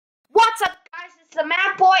the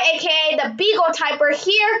Mac Boy, aka the Beagle Typer,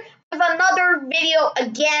 here with another video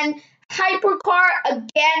again. Hypercar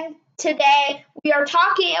again today. We are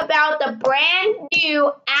talking about the brand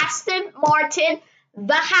new Aston Martin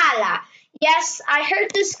Valhalla. Yes, I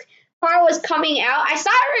heard this car was coming out. I saw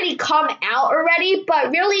it already come out already,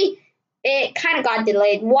 but really it kind of got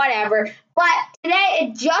delayed, whatever. But today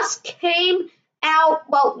it just came out,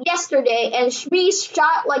 well, yesterday, and we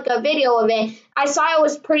shot like a video of it. I saw it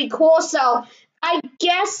was pretty cool, so I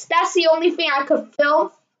guess that's the only thing I could film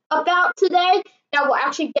about today that will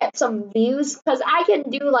actually get some views, because I can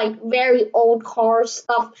do like very old car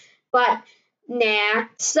stuff, but nah.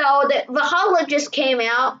 So the Valhalla just came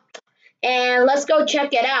out, and let's go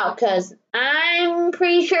check it out, because I'm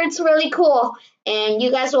pretty sure it's really cool and you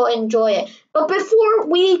guys will enjoy it. But before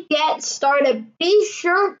we get started, be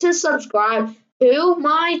sure to subscribe to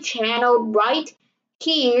my channel right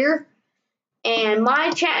here. And my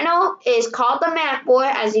channel is called the Mac Boy,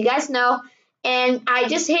 as you guys know. And I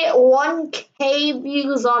just hit 1K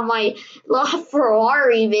views on my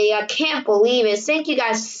Ferrari video. I can't believe it. Thank you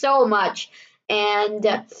guys so much. And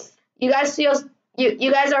you guys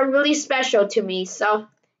you guys are really special to me. So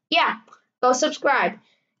yeah, go subscribe.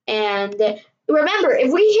 And remember,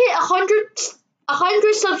 if we hit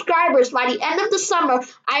 100 subscribers by the end of the summer,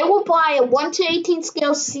 I will buy a 1:18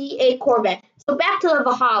 scale C8 Corvette. So back to the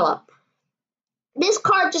Valhalla. This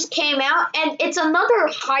car just came out, and it's another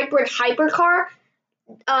hybrid hypercar.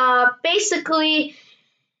 Basically,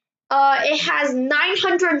 it has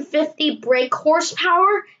 950 brake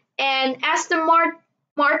horsepower, and Aston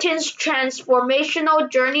Martin's transformational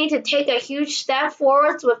journey to take a huge step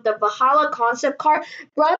forwards with the Valhalla concept car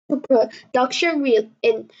brought to production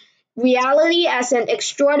in reality as an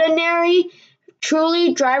extraordinary,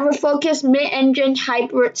 truly driver-focused mid-engine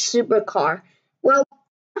hybrid supercar. Well,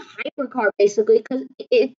 a hypercar basically, because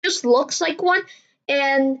it just looks like one.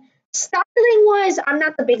 And styling-wise, I'm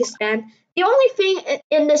not the biggest fan. The only thing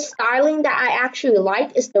in the styling that I actually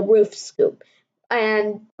like is the roof scoop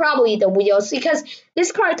and probably the wheels, because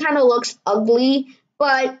this car kind of looks ugly,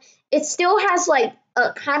 but it still has like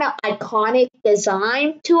a kind of iconic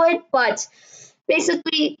design to it. But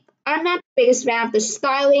basically, I'm not the biggest fan of the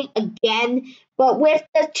styling again, but with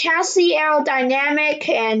the chassis aerodynamic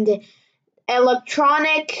and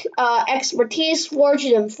electronic expertise forged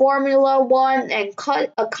in Formula One and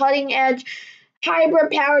a cutting-edge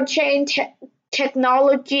hybrid powertrain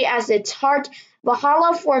technology as its heart,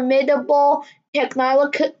 Valhalla formidable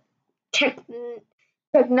technological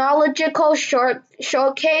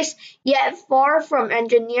showcase, yet far from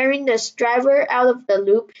engineering the driver out of the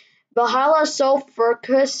loop. Valhalla's sole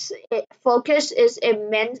focus is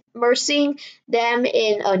immersing them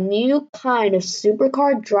in a new kind of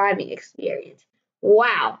supercar driving experience.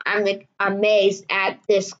 Wow, I'm amazed at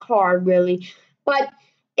this car, really. But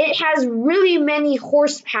it has really many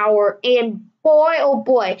horsepower, and boy, oh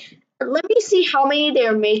boy, let me see how many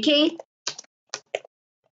they're making.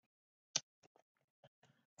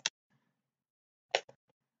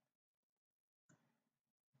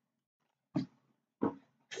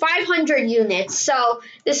 500 units, so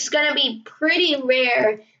this is going to be pretty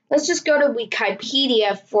rare. Let's just go to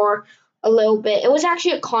Wikipedia for a little bit. It was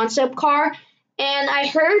actually a concept car, and I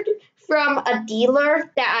heard from a dealer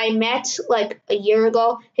that I met like a year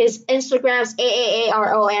ago. His Instagram's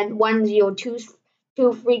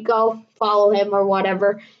AAARON1023. Go follow him or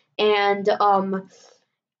whatever. And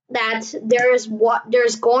that there's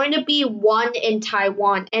going to be one in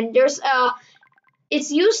Taiwan, and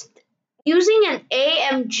it's using an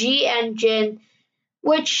AMG engine,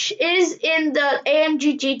 which is in the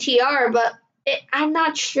AMG GTR, but I'm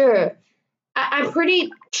not sure. I'm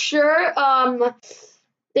pretty sure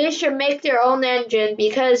they should make their own engine,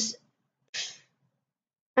 because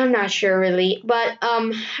I'm not sure really. But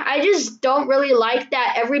I just don't really like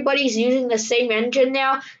that everybody's using the same engine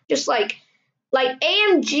now. Just like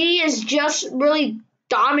AMG is just really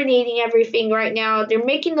dominating everything right now. They're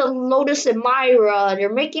making the Lotus Emira.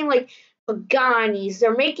 They're making like Pagani's.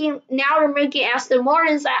 They're making Aston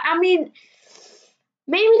Martins. I mean,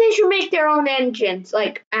 maybe they should make their own engines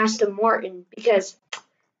like Aston Martin, because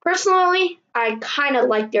personally, I kind of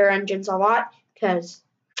like their engines a lot, because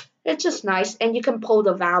it's just nice, and you can pull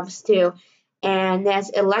the valves too. And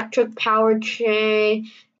there's electric powertrain,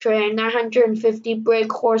 950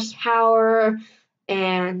 brake horsepower,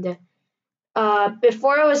 and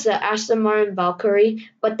before it was the Aston Martin Valkyrie,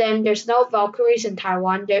 but then there's no Valkyries in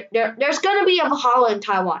Taiwan. There's gonna be a Valhalla in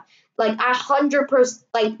Taiwan. Like 100%,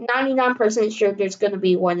 like 99% sure there's gonna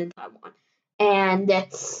be one in Taiwan. And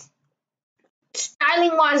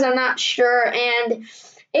styling wise, I'm not sure. And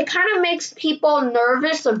it kind of makes people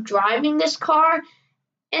nervous of driving this car.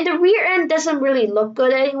 And the rear end doesn't really look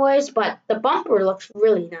good anyways, but the bumper looks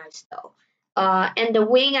really nice though. And the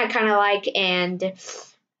wing I kind of like, and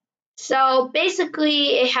so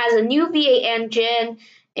basically it has a new V8 engine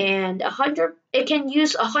and it can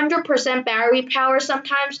use 100% battery power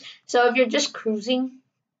sometimes. So if you're just cruising,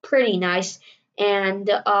 pretty nice. And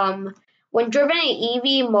when driven in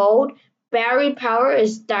EV mode, battery power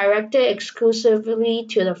is directed exclusively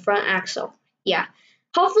to the front axle. Yeah.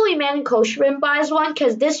 Hopefully Manny Koshman buys one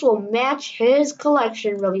because this will match his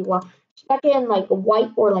collection really well. Stuck in like a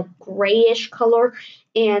white or like grayish color,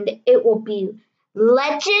 and it will be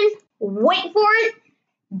legend. Wait for it,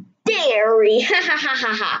 dairy. Ha ha ha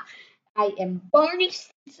ha ha. I am Barney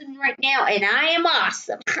Stinson right now, and I am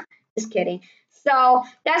awesome. Just kidding. So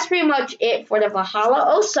that's pretty much it for the Valhalla.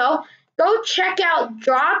 Also, go check out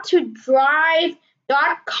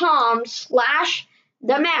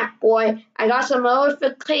drawtodrive.com/themacboy. I got some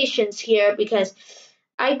notifications here because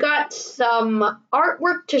I got some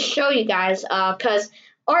artwork to show you guys. Cause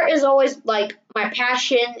art is always like my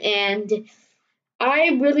passion, and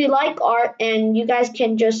I really like art. And you guys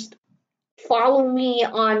can just follow me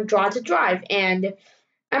on Draw to Drive, and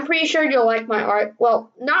I'm pretty sure you'll like my art. Well,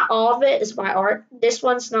 not all of it is my art. This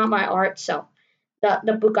one's not my art, so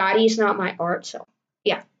the Bugatti is not my art, so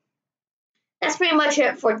yeah. That's pretty much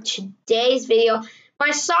it for today's video.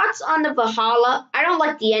 My thoughts on the Valhalla, I don't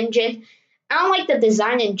like the engine. I don't like the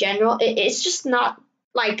design in general. It's just not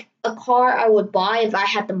like a car I would buy if I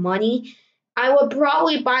had the money. I would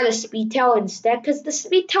probably buy the Speedtail instead because the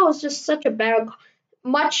Speedtail is just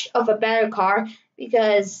much of a better car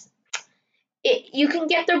because you can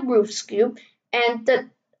get the roof scoop and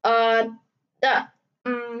how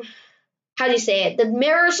do you say it? The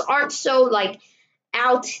mirrors aren't so like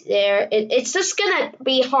out there. It's just gonna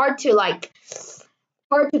be hard to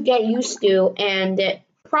get used to, and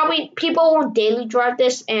probably people won't daily drive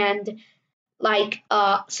this, and like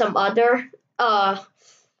some other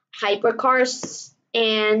hypercars,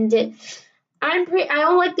 and I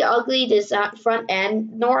don't like the ugly design front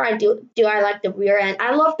end, nor do I like the rear end.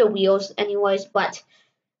 I love the wheels anyways, but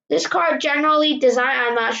this car generally design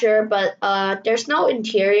I'm not sure, but there's no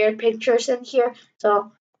interior pictures in here,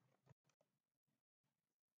 so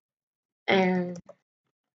and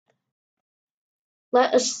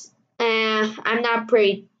let us. I'm not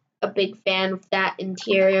a big fan of that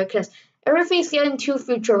interior because everything's getting too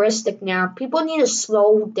futuristic now. People need to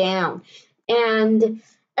slow down, and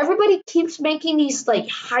everybody keeps making these like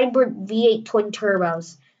hybrid V8 twin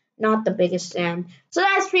turbos. Not the biggest fan. So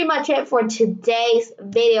that's pretty much it for today's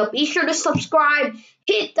video. Be sure to subscribe,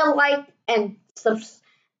 hit the like, and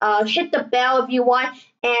hit the bell if you want,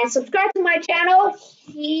 and subscribe to my channel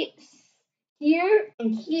here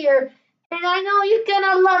and here. And I know you're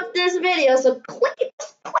gonna love this video, so click it,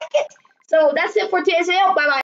 click it. So that's it for today's video. Bye bye.